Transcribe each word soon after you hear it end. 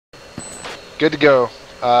Good to go.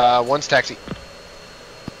 One's taxi.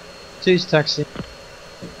 Two's taxi.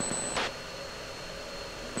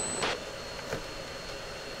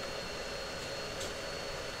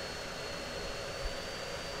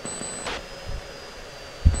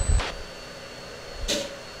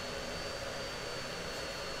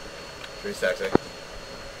 Three's taxi.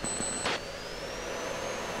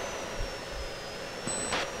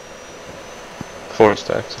 Four's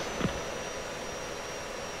taxi.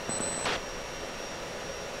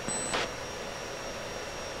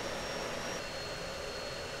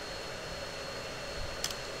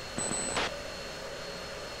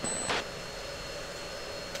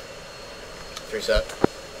 Three set.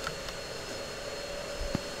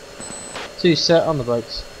 Two set on the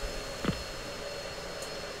boats.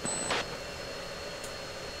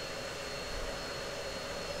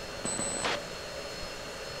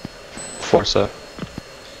 Four set.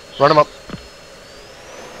 Run them up.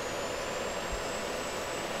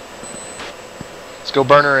 Let's go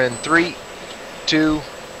burner in 3, 2,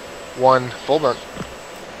 1. Full burn.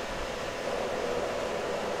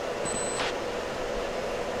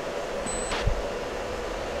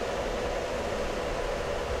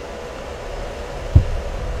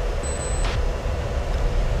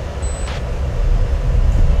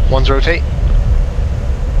 One's rotate.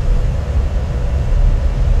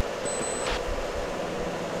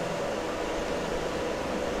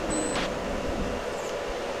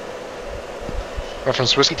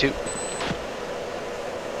 Reference whiskey 2.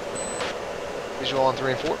 Visual on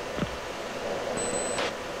 3 and 4.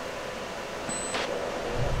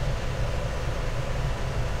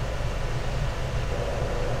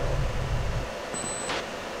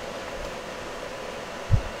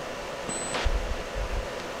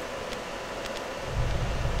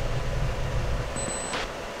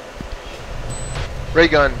 Ray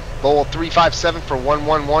gun, Bowl 357 for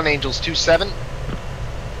 111, Angels 27.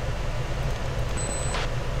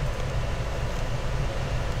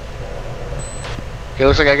 Okay,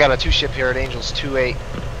 looks like I got a 2-ship here at Angels 28.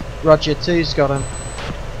 Roger, two's got him.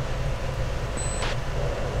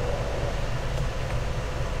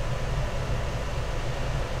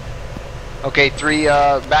 Okay, 3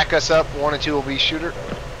 back us up, 1 and 2 will be shooter.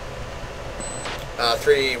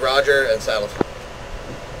 3 Roger and saddled.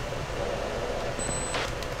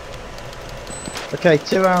 Okay,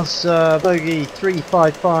 2 ounce bogey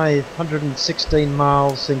 355, 116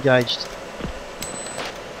 miles engaged.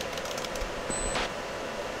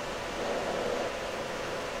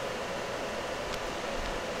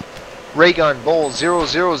 Ray gun, Bowl 000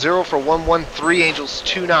 for 113, Angels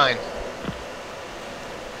 29.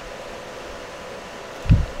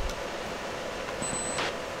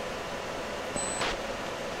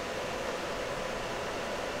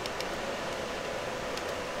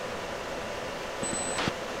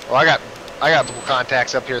 Oh, I got double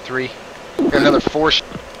contacts up here, 3. Got another 4.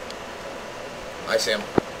 I see him.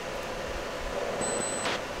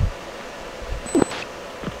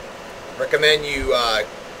 Recommend you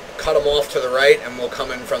cut them off to the right, and we'll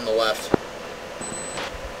come in from the left.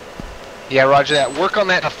 Yeah, roger that. Work on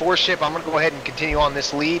that 4-ship. I'm going to go ahead and continue on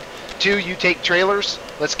this lead. 2, you take trailers.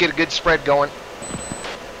 Let's get a good spread going.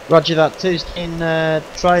 Roger that, 2's in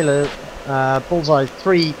trailer, bullseye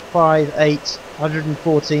 358,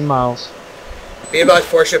 114 miles. Be about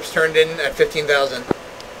 4 ships turned in at 15,000.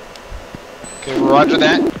 Okay, roger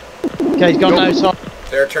that. Okay, he's got no top.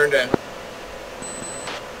 They're turned in.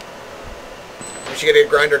 We should get a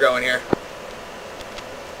grinder going here.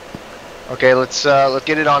 Okay, let's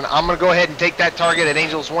get it on. I'm gonna go ahead and take that target at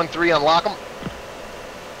Angels 1-3. Unlock them.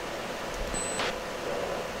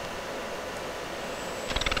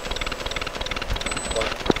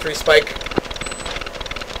 Three spike.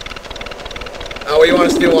 What do you want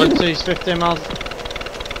us to do? 1? 2's 15 miles.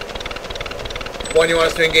 1, you want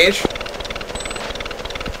us to engage?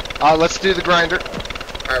 Let's do the grinder.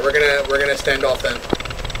 All right, we're gonna stand off then.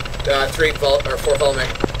 3 or 4 follow me.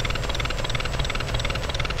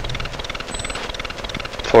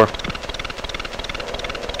 4.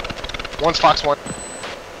 One's Fox 1.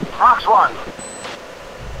 Fox 1.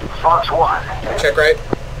 Fox 1. Check right.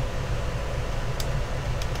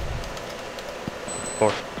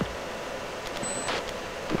 4.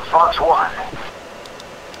 Fox 1.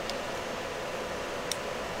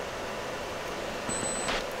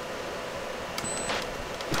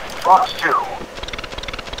 Fox 2.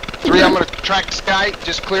 3, I'm gonna track Sky.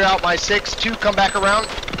 Just clear out my 6. 2, come back around.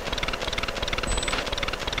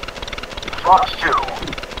 Fox 2.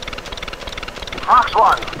 Fox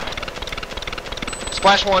 1.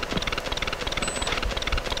 Splash 1.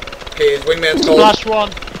 Okay, his wingman's cold. Splash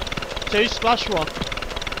 1. 2, splash 1.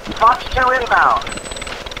 Fox 2 inbound.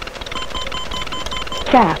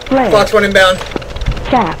 Chaff flare. Fox 1 inbound.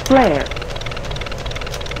 Chaff flare.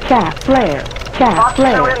 Chaff flare. Chaff Fox 2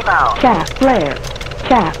 flare. inbound. Chaff flare.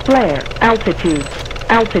 Chaff flare. Altitude.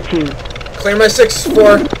 Altitude. Clear my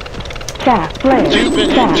 6-4. Chaff flare.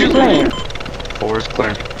 Chaff flare. 4 is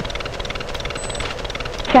clear.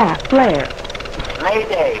 Chaff flare.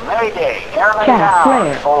 Mayday, mayday. Airman Chaff down.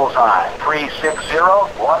 flare. Bullseye. 360,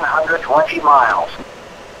 120 miles.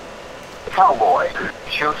 Cowboy.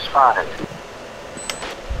 Shoot spotted.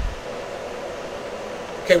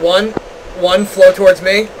 Okay, 1. 1, flow towards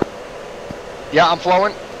me. Yeah, I'm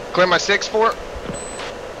flowing. Clear my 6-4.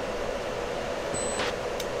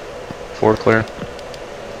 4 clear.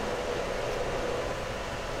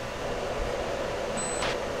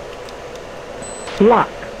 Lock.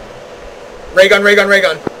 Ray gun, ray gun, ray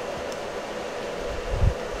gun.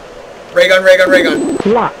 Ray gun, ray gun, ray gun.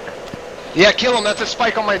 Lock. Yeah, kill him. That's a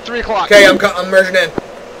spike on my 3 o'clock. Okay, I'm merging in.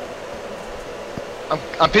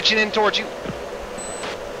 I'm pitching in towards you.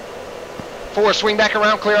 4, swing back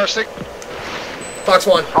around, clear our 6. Fox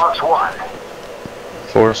 1. Fox 1.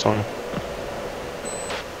 4 is on.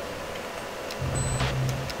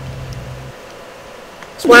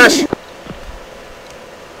 Splash.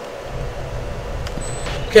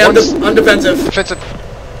 Okay, I'm defensive. Defensive.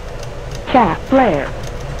 Chaff flare.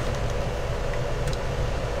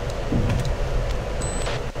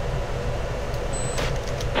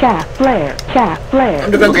 Chaff flare. Chaff flare.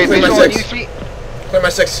 I'm defensive. Okay, Clear my visual on you 6. 3. Clear my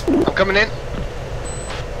 6. I'm coming in.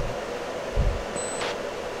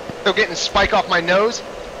 Still getting spike off my nose.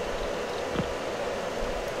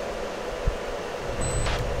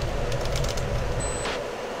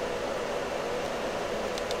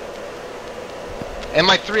 And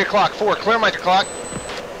my 3 o'clock. 4, clear my clock.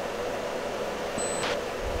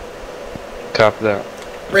 Copy that.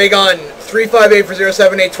 Ray gun, 358 for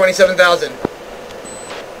 078, 27,000.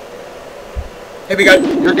 Hey, we got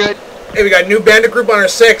You're good. Hey, we got a new bandit group on our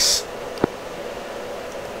 6.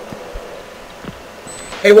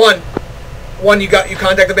 Hey, 1. 1, you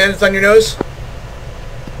contact the bandits on your nose?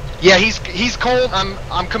 Yeah, he's cold.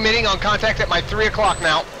 I'm committing on contact at my 3 o'clock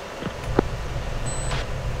now.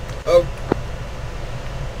 Oh,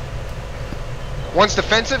 One's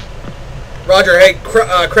defensive. Roger. Hey,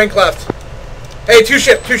 crank left. Hey, 2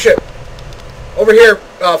 ship. Over here,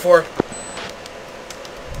 4.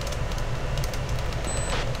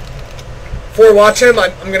 4, watch him.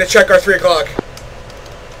 I'm gonna check our 3 o'clock.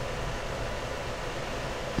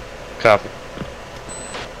 Copy.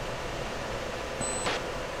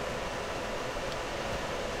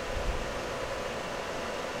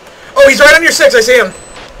 Oh, he's right on your 6. I see him.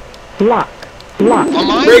 Lock. Lock. On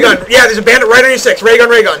mine? Ray gun. Yeah, there's a bandit right on your 6. Ray gun,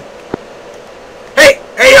 ray gun. Hey,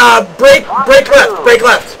 break left. Break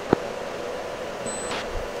left.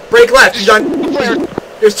 Break left. He's on. Flare.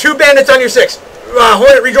 There's 2 bandits on your 6.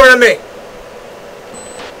 Hornet, rejoin on me.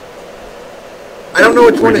 I don't know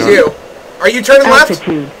which one is you. Are you turning left?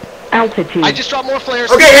 Altitude. Altitude. I just dropped more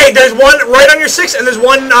flares. Okay, hey, there's one right on your 6, and there's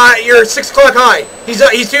one your 6 o'clock high. He's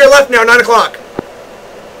to your left now, 9 o'clock.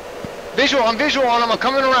 Visual. I'm visual on him. I'm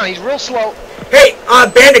coming around. He's real slow. Hey,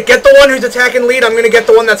 bandit, get the one who's attacking lead. I'm gonna get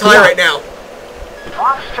the one that's high right now.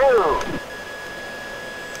 Fox 2.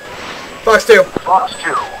 Fox 2. Fox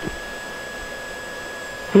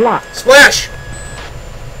 2. Lock. Splash.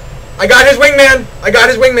 I got his wingman.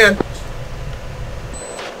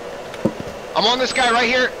 I'm on this guy right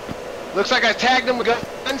here. Looks like I tagged him with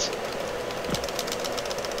guns.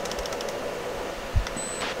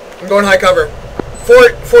 I'm going high cover.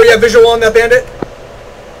 4, you have visual on that bandit?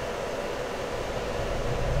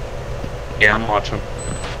 Yeah, I'm watching.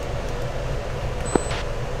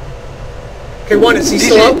 Okay, 1, is he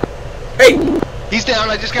still up? Hey, He's down.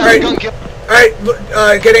 I just got Right. a gun kill. alright,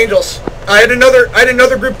 get angels. I had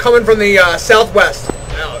another group coming from the southwest.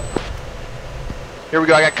 Here we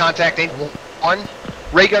go. I got contact. Aim 1.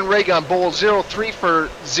 Ray gun. Bull 03 for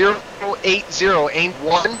 080. Aim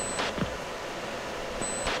 1.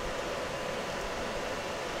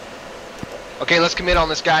 Okay, let's commit on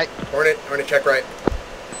this guy. Hornet, check right.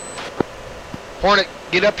 Hornet,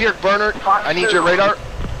 get up here, Bernard. I need your radar.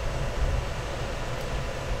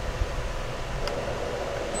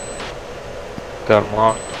 Got him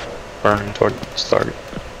locked. Burning toward the target.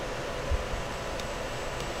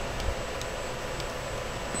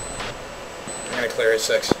 I'm gonna clear his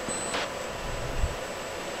 6.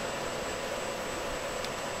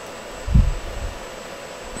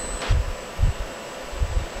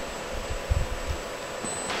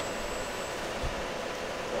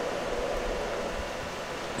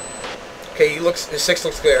 Okay, his 6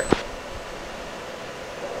 looks clear.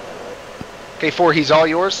 Okay, 4, he's all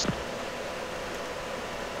yours.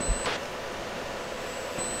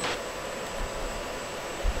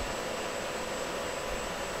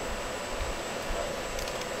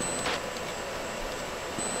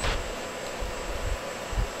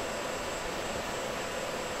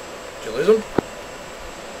 Did you lose him?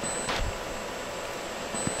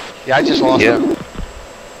 Yeah, I just lost him. Yeah.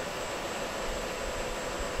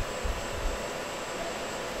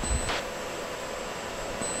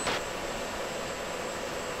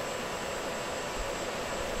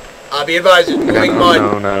 Be advised, it's moving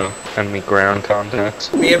mud. No. Enemy ground contacts.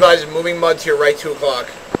 Be advised, it's moving mud to your right, 2 o'clock.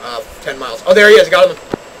 10 miles. Oh, there he is. Got him.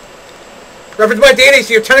 Reference my data,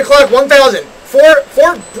 so you're 10 o'clock, 1,000. 4,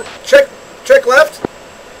 check left.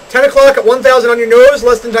 10 o'clock at 1,000 on your nose,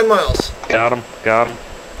 less than 10 miles. Got him.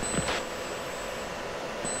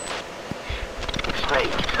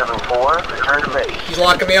 Snake 7-4, return to base. He's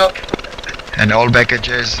locking me up. And all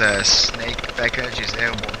packages, snake package is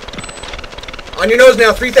airborne. On your nose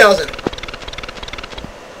now, 3,000.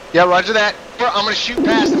 Yeah, roger that. I'm gonna shoot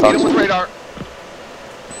past him, get him with radar.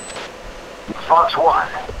 Fox 1.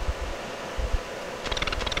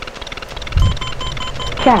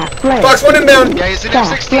 Chaff flare. Fox 1 inbound. Yeah, he's an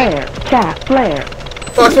Chaff F-16. flare. Chaff flare.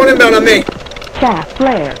 Fox 1 inbound on me. Chaff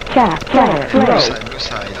flare. Chaff flare. Blue Low.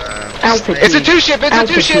 side, Altitude. It's a 2-ship, it's a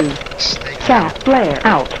 2-ship. Altitude. snake. Chaff flare.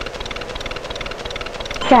 Out.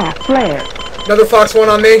 Chaff flare. Another Fox 1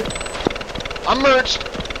 on me. I'm merged.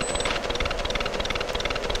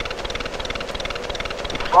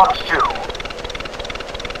 Fox 2.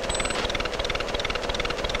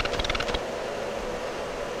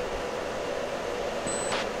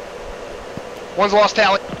 One's lost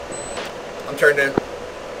tally. I'm turned in.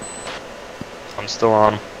 I'm still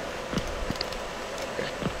on.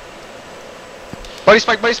 Buddy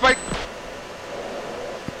spike, buddy spike.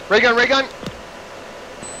 Ray gun, ray gun.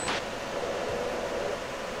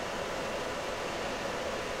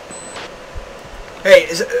 Hey,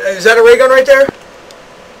 is that a ray gun right there?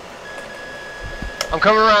 I'm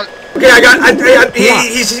coming around. Okay,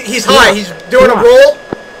 he's high. He's doing a roll.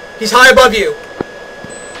 He's high above you.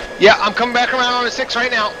 Yeah, I'm coming back around on a 6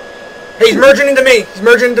 right now. Hey, he's merging into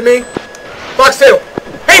me. Fox 2.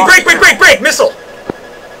 Hey, break! Missile.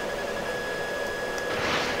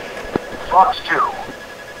 Fox 2.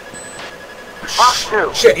 Fox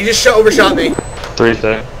 2. Shit, he just overshot me. 3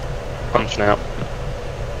 day. Punching out.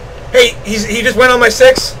 Hey, he just went on my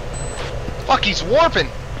 6. Fuck, he's warping.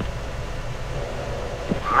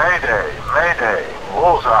 Mayday.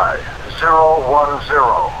 Bullseye 010.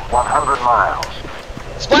 100 miles.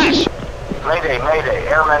 Splash. Mayday.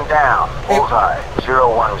 Airman down. Bullseye 010.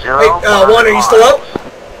 Hey, 1, are you still up?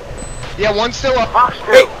 Yeah, one's still up. Fox 2.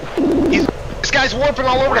 Hey, this guy's warping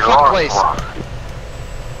all over the fucking place.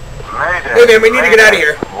 Mayday. Hey, man, we need to get out of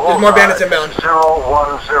here. There's more bandits inbound. 010.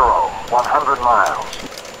 100 miles.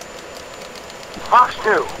 Fox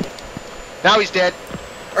 2. Now he's dead.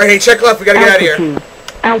 Alright, hey, check left. We gotta get out of here.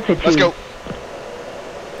 Altitude. Let's go.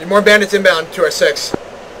 There's more bandits inbound to our 6.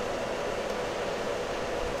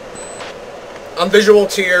 I'm visual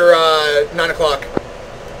to your 9 o'clock.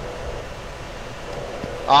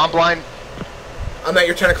 I'm blind. I'm at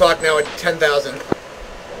your 10 o'clock now at 10,000.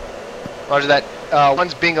 Roger that.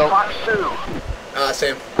 One's bingo. Fox 2.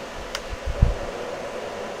 Same.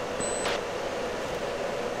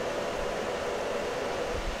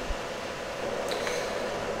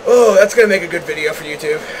 Oh, that's gonna make a good video for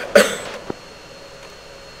YouTube.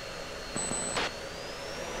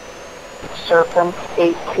 Serpent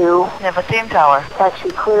 8-2. Never seen tower. Taxi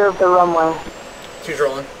clear of the runway. She's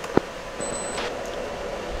rolling.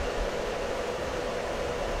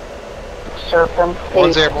 Serpent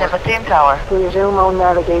One's 8. airborne. Never seen tower. Resume on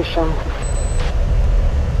navigation.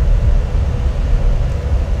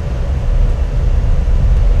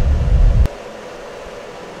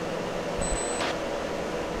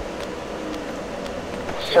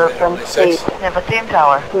 Serpent 8. Never seen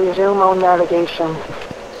tower. Resume on navigation.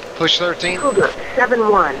 Push 13. Cougar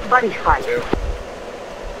 7-1. Buddy fight. 2.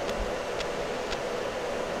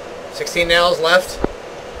 16 nails left.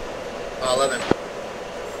 11.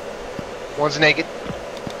 One's naked.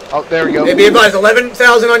 Oh, there we go. Hey, be advised,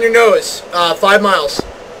 11,000 on your nose. 5 miles.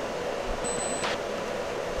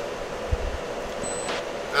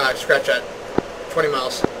 Scratch that. 20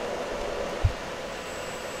 miles.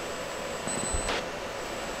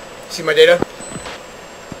 See my data?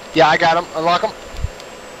 Yeah, I got him. Unlock him.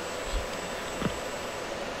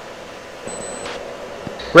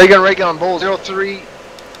 Ray gun, bull 03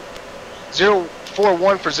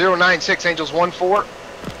 041 for 096, Angels 14.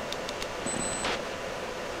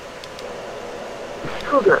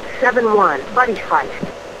 Cougar 7-1. Buddy fight.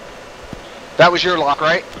 That was your lock,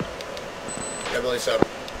 right? I believe so.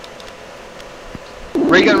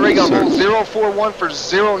 Ray gun, bull 041 for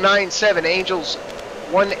 097, Angels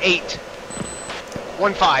 18.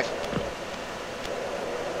 15.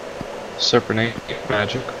 Serpent 8,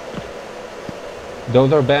 magic.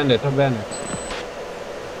 Those are bandits. Roger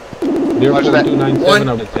that. 04297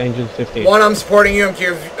 of it's Angel 15. 1, I'm supporting you.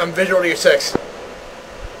 I'm visual to your 6.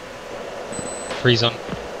 Freeze on.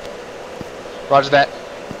 Roger that.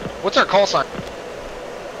 What's our call sign?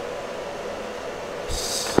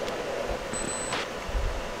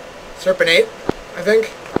 Serpent 8, I think.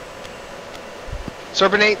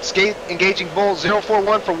 Serpent 8, skate, engaging bull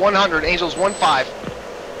 041 for 100, Angels 15.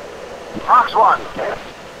 Fox 1.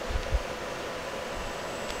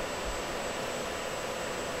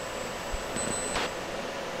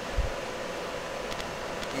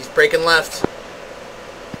 He's breaking left.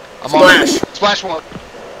 I'm Splash. on. Splash 1.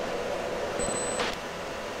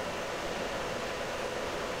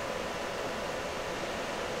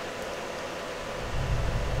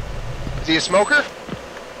 Is he a smoker?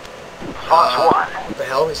 Fox 1. What the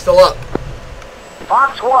hell? He's still up.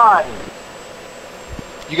 Fox 1.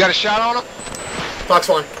 You got a shot on him? Fox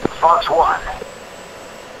 1. Fox 1.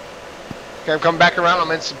 Okay, I'm coming back around.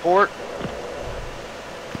 I'm in support.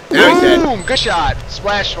 Now he's dead. Boom! Good shot.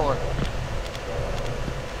 Splash 1.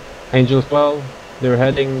 Angel 12. They're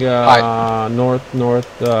heading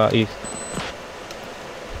north-north-east.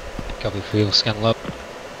 Copy fuel scan low.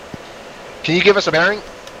 Can you give us a bearing?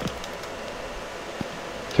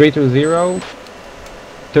 320.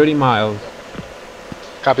 30 miles.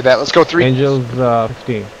 Copy that. Let's go 3. Angels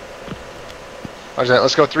 15. Roger that.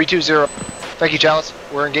 Let's go 320. Thank you, Chalice.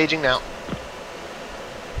 We're engaging now.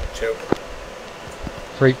 2.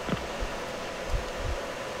 Free.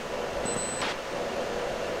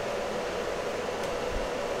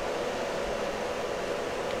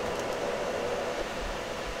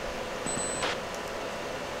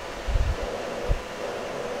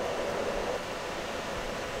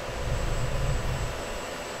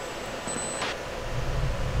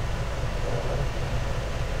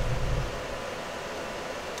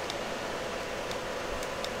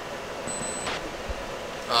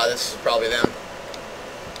 This is probably them.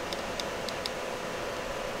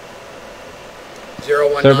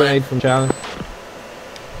 019. Serpent 8 from Chalice.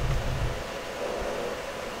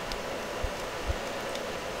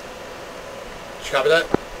 Did you copy that?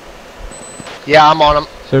 Yeah, I'm on him.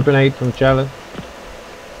 Serpent 8 from Chalice.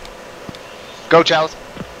 Go, Chalice.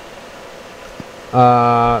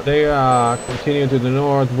 They continue to the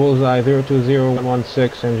north. Bullseye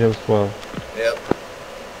 02016. Angels 12. Yep.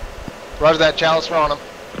 Roger that, Chalice. We're on him.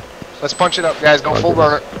 Let's punch it up, guys. Go full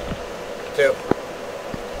burner. 2.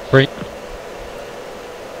 Free.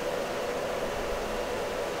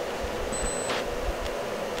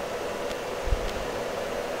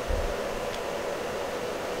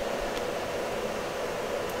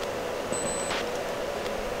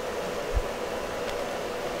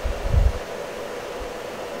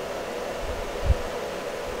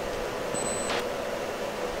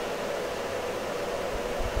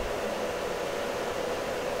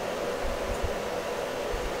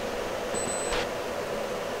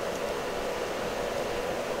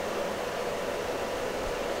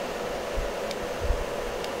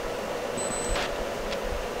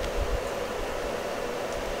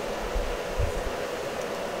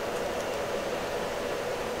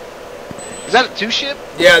 Is that a 2-ship?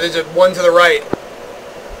 Yeah, there's a 1 to the right.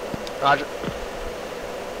 Roger.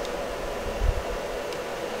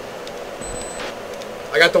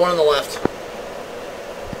 I got the 1 on the left.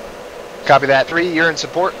 Copy that. 3, you're in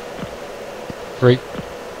support. Free.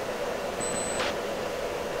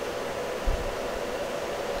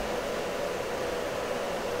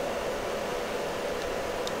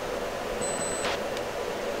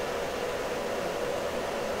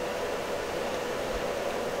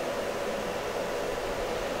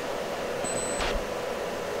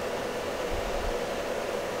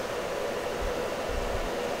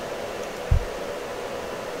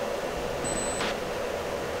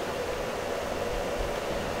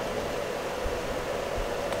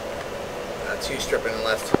 Two stripping and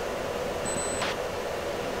left.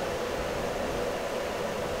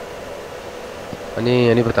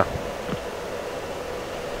 אני בתא.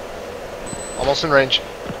 Almost in range.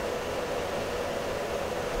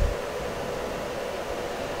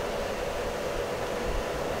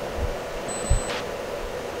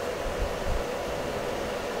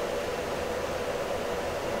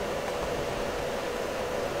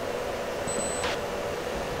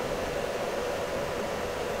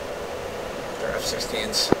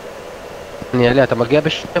 F-16s. אני אעלה, אתה מגיע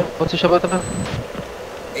רוצה שבת אבל?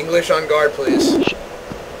 English on guard, please.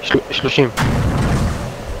 30.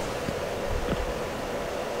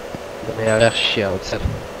 זה מהירח שיעה, עוצר.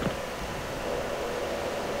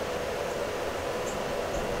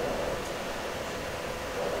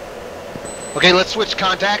 Okay, let's switch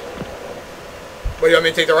contact. What, do you want me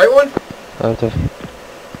to take the right one?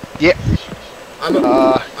 Yeah. I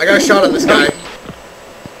got a shot on this guy.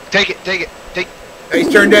 Take it.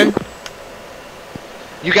 He's turned in.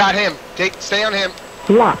 You got him. Stay on him.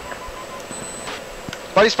 Lock.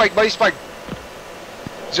 Buddy spike. 020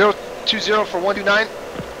 for 129.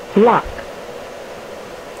 Lock.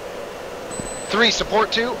 3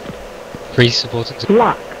 support 2. 3 supporting 2.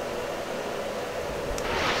 Lock.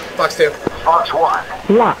 Fox 2. Fox 1.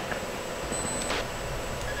 Lock.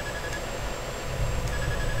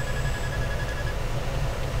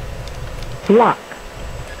 Lock.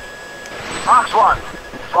 Fox 1.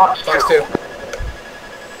 Fox 2. Fox 2.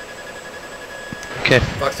 Okay.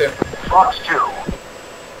 Fox 2. Fox 2.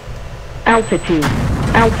 Altitude.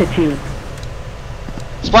 Altitude.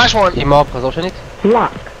 Splash 1. היא מה הפרזור שנית?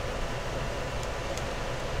 Lock.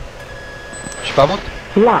 700?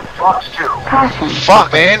 Lock. Fox 2. Caution.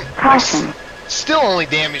 Fuck, man. Caution. Still only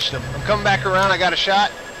damaged him. I'm coming back around. I got a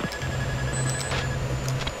shot.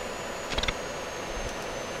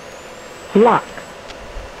 Lock.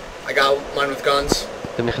 I got mine with guns.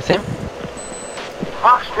 אתם נכנסים?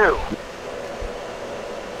 Fox 2.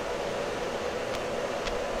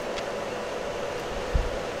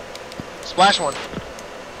 Splash 1.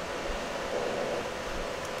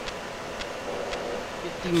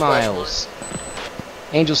 50 miles.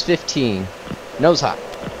 Angels 15. Nose hot.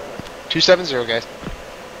 270, guys.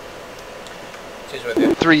 She's with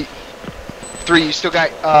you. 3. You still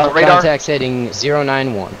got radar? Contacts heading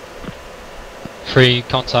 091. 3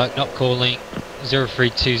 contact, not calling.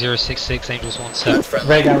 032066, Angels 17. That's friendly.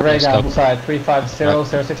 Reagan, bullseye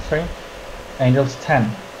 350063. Angels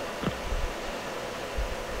 10.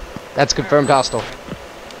 That's confirmed hostile.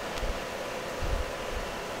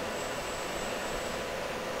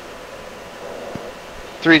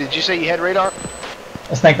 Three, did you say you had radar?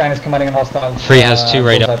 Snake 9 is commanding an hostile. 3 has 2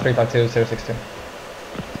 radar. 352062.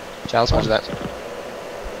 Chalice Roger that.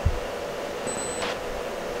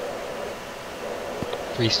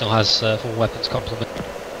 3 still has full weapons complement.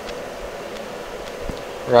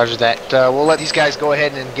 Roger that. We'll let these guys go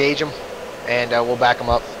ahead and engage them, and we'll back them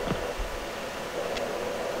up.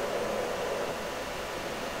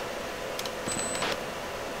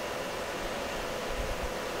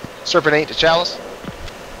 Serpent 8 to Chalice.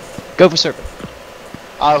 Go for Serpent.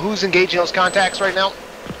 Who's engaging those contacts right now?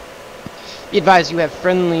 Be advised you have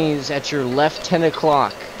friendlies at your left 10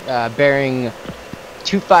 o'clock, bearing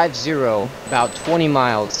 250, about 20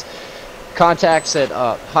 miles. Contacts at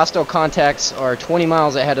hostile contacts are 20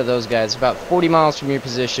 miles ahead of those guys, about 40 miles from your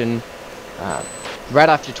position, right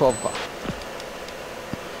after 12 o'clock.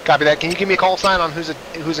 Copy that. Can you give me a call sign on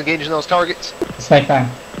who's engaging those targets? Snake 9.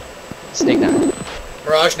 Snake 9.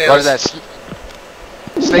 Mirage nails. Roger that.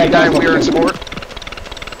 Snake 9, we are in support.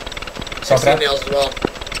 16 nails as well.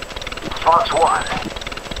 Fox 1.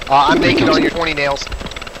 I'm naked on your 20 nails.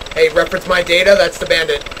 Hey, reference my data. That's the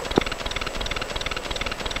bandit.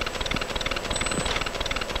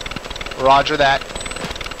 Roger that.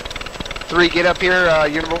 3, get up here.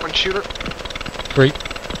 You're number 1 shooter. 3.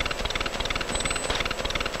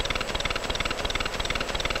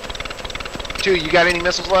 Two, you got any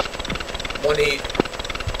missiles left? 1 heat.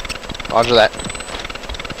 Roger that.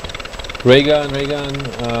 Reagan,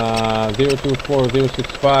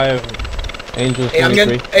 024065. Angels Hey, I'm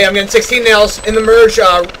 23. getting 16 nails in the merge.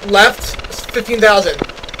 Left, 15,000.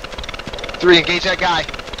 3, engage that guy.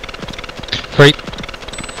 3.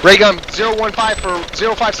 Ray gun 015 for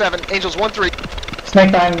 057. Angels 13.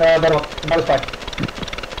 Snake 9, battle spike.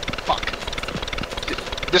 Fuck.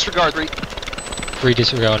 Disregard 3. 3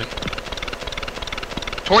 disregarding.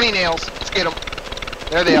 20 nails. Let's get them.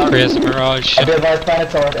 There they are. 3 has the Mirage. I be advised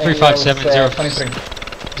planets or 357 23.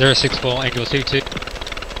 064, Angels 22.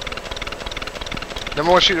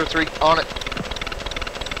 Number 1 shooter 3 on it.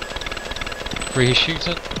 3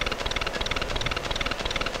 shooter.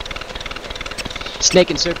 Snake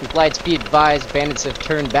and Serpent flights, be advised, bandits have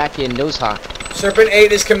turned back in nose hawk. Serpent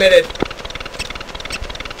 8 is committed.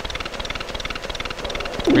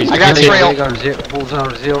 I got trail.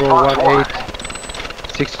 Bullseye 018,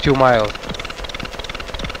 62 miles.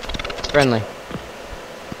 It's friendly.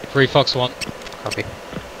 3 Fox 1. Copy.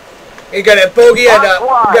 You got a bogey at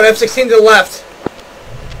got F-16 to the left.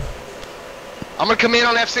 I'm gonna come in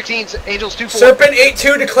on F-16s. Angels 2-4. Serpent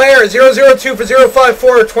 8-2 declare 002 for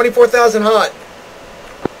 054, 24,000 hot.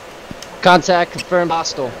 Contact confirmed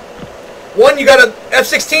hostile. 1, you got a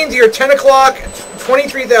F-16 to your 10 o'clock,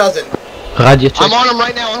 23,000. Radio check. I'm on him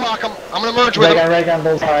right now. Unlock him. I'm gonna merge with him. Reagan,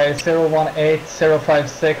 bullseye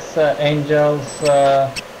 018056. Angels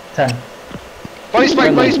 10. Buddy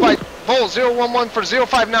spike. Bull 011 for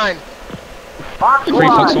 059. Fox 3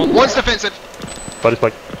 Fox 1. One's defensive. Body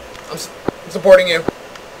spike. I'm supporting you.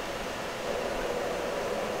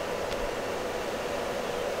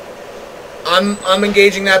 I'm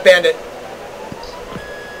engaging that bandit.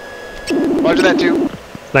 Roger that too.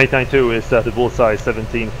 992 is at the bullseye,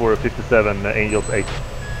 17 for 57, Angels 8.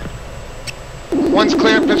 One's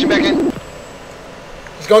clear, pitching back in.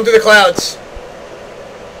 He's going through the clouds.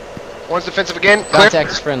 One's defensive again, clear.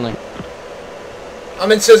 Contact is friendly.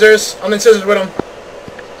 I'm in scissors. I'm in scissors with him.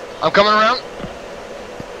 I'm coming around.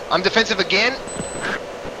 I'm defensive again.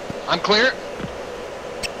 I'm clear.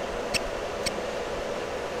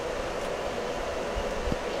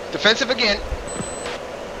 Defensive again.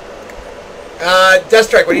 Death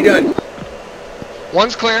Strike, what are you doing?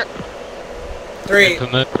 One's clear. 3.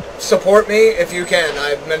 Support me if you can.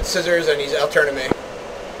 I've meant scissors and he's out-turning me.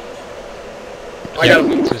 I got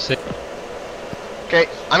him. Okay,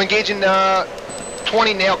 I'm engaging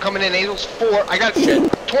 20 nail coming in, Angels 4. I got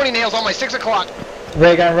 20 nails on my 6 o'clock.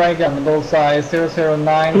 Reagan, bullseye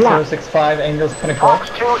 009, 065, Angels 24. Fox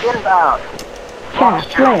 2 inbound. Cat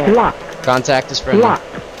flare. Lock. Contact is friendly. Lock.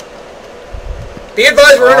 Be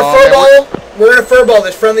advised, we're in a fur ball. We're in a fur ball.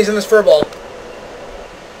 There's friendlies in this fur ball.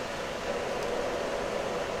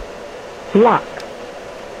 Lock.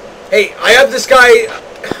 Hey, I have this guy.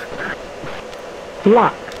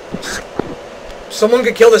 Lock. Someone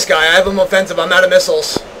could kill this guy. I have him offensive. I'm out of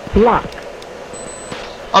missiles. Lock.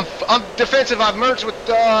 I'm defensive. I've merged with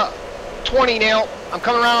 20 now. I'm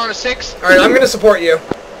coming around on a 6. All right, I'm going to support you.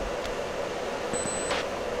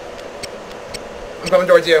 I'm coming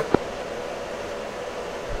towards you.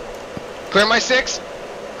 Clear my 6.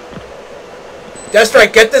 Death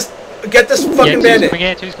Strike, get this fucking bandit.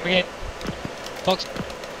 Two's coming in. Fox.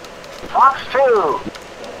 Fox 2.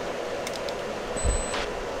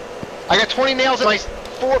 I got 20 nails in my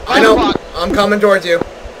 4 I know. o'clock. I'm coming towards you.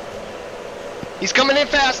 He's coming in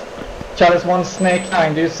fast. Charles 1, Snake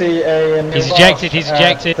 9, do you see a new He's boss ejected, he's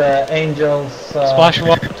ejected. At, Angels Splash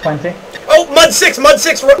 1. 20. Oh, Mud 6, left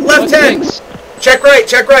 10. Check right. 1,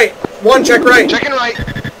 check right. Checking right.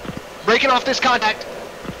 Breaking off this contact.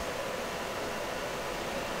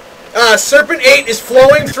 Serpent 8 is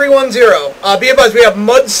flowing 310. Be advised, we have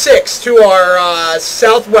Mud 6 to our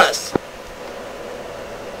southwest.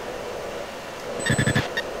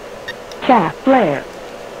 Cat flare.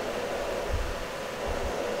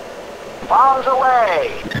 Bombs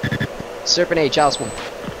away. Serpent 8, Chalice 1.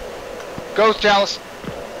 Goes, Chalice.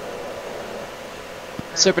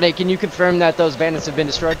 Serpent 8, can you confirm that those bandits have been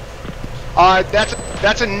destroyed?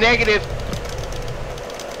 That's a negative.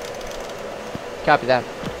 Copy that.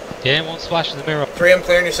 Yeah, one splash in the mirror. 3, I'm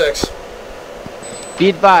clearing your 6. Be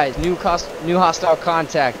advised, new hostile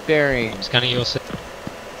contact bearing. Scanning your 6.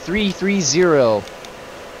 330.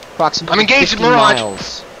 Approximately I'm engaged 50 in Mirage.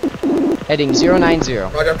 miles. Heading 090.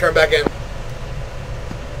 Roger, I'm turning back in.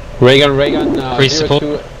 Reagan,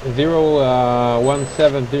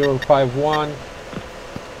 017051.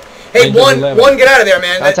 Hey, Angel one, 11. get out of there,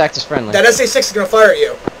 man. Contact is friendly. That SA6 is gonna fire at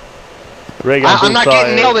you. Reagan, I'm not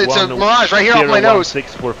getting nailed. It's a Mirage right here off my nose.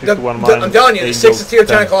 6 for 51 miles. I'm telling you, the 6 is to your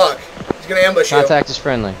 10 o'clock. He's gonna ambush you. Contact is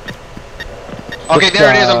friendly. Okay,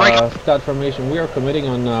 there it is. I'm breaking. Start formation. We are committing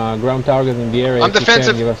on ground targets in the area. I'm if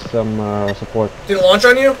defensive. You can give us some support. Did it launch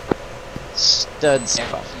on you? Studs.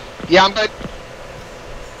 Yeah, I'm good.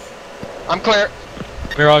 I'm clear.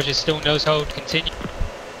 Mirage is still nose hold. Continue.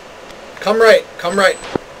 Come right.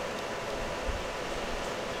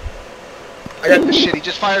 I got this shit. He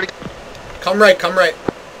just fired again. Come right.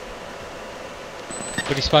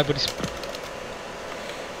 Buddy spy.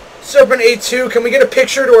 Serpent 8-2, can we get a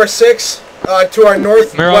picture to our 6? To our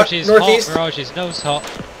northeast? Mirage is nose hot.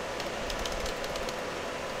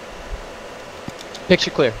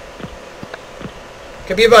 Picture clear.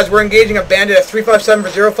 Can be advised, we're engaging a bandit at 357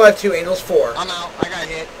 for 052, Angels 4. I'm out. I got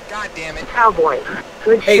hit. God damn it. Cowboy.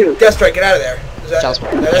 Good Hey, shoot. Death Strike, get out of there. That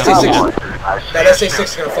Cowboy. SA6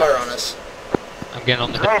 is gonna fire on us. I'm getting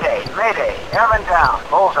on the... Mayday, airman down,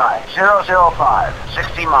 bullseye, 005,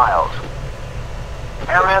 60 miles.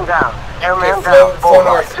 Airman down, flow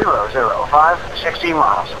north. 005, 60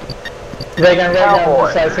 miles. Reagan, Cowboy.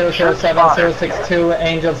 bullseye 007, 062,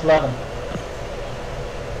 Angels 11.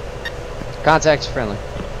 Contact is friendly.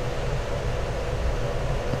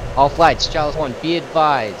 All flights, Chalice 1, be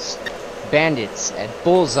advised. Bandits at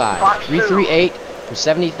Bullseye, 338 for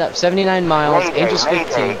 79 miles, Mayday, Angels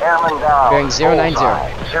 15, airman down, bearing 090. bullseye,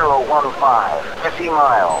 015, 50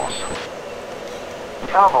 miles.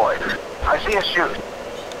 Cowboy, I see a shoot.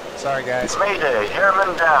 Sorry, guys. Mayday,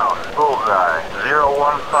 airman down, bullseye,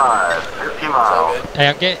 015, 50 miles. Hey,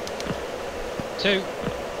 I'm getting... 2.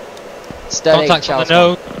 Stud 8, Contact on Chalice the 1.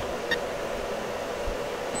 node.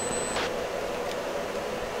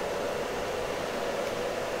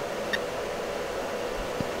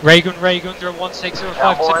 Raygun, they're 16052.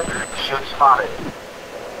 Cowboy, shoot spotted.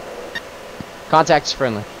 Contact's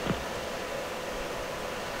friendly.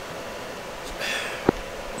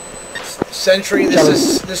 Sentry,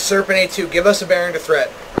 this is Serpent A2. Give us a bearing to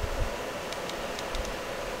threat.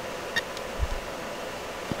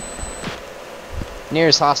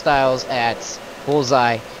 Nearest hostiles at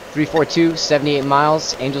Bullseye 342, 78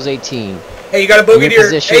 miles, Angels 18. Hey, you got a bogey to your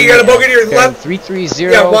Position, hey, you got a bogey to your bearing left.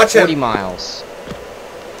 330, Yeah, watch 40 him. miles.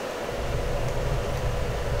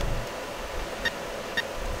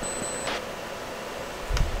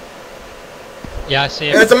 Yeah, I see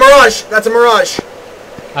him. That's a mirage. That's a mirage.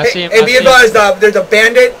 I see him. Hey, I be see him. advised, there's a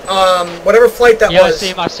bandit, whatever flight that Yeah, was.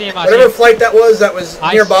 I see him. Whatever flight that was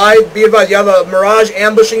nearby, be advised, you have a mirage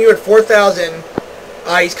ambushing you at 4,000.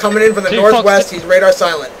 He's coming in from the Two northwest. He's radar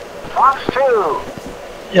silent. Fox 2.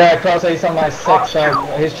 Yeah, Klaus, he's on my 6, so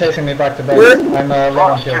he's chasing me back to base. We're- I'm low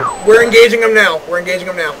on fuel. We're engaging him now. We're engaging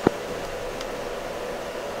him now.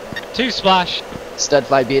 2 splash. Stud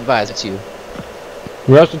flight, be advised, it's you.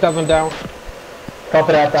 Rush the tavern down.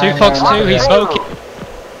 Copy that. 2 Fox 2, he's smoking.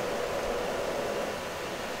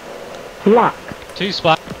 Lock. 2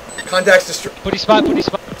 splash. Contact's destroyed. Putty spot.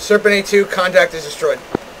 Serpent A2, contact is destroyed.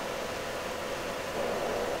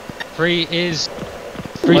 3 is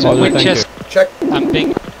Roger, Winchester. Check. And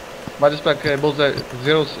Bing. Bullseye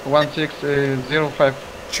 01605.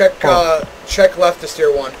 Check left to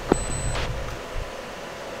steer 1.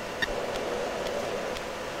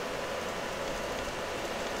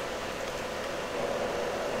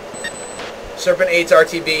 Serpent 8's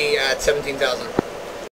RTB at 17,000.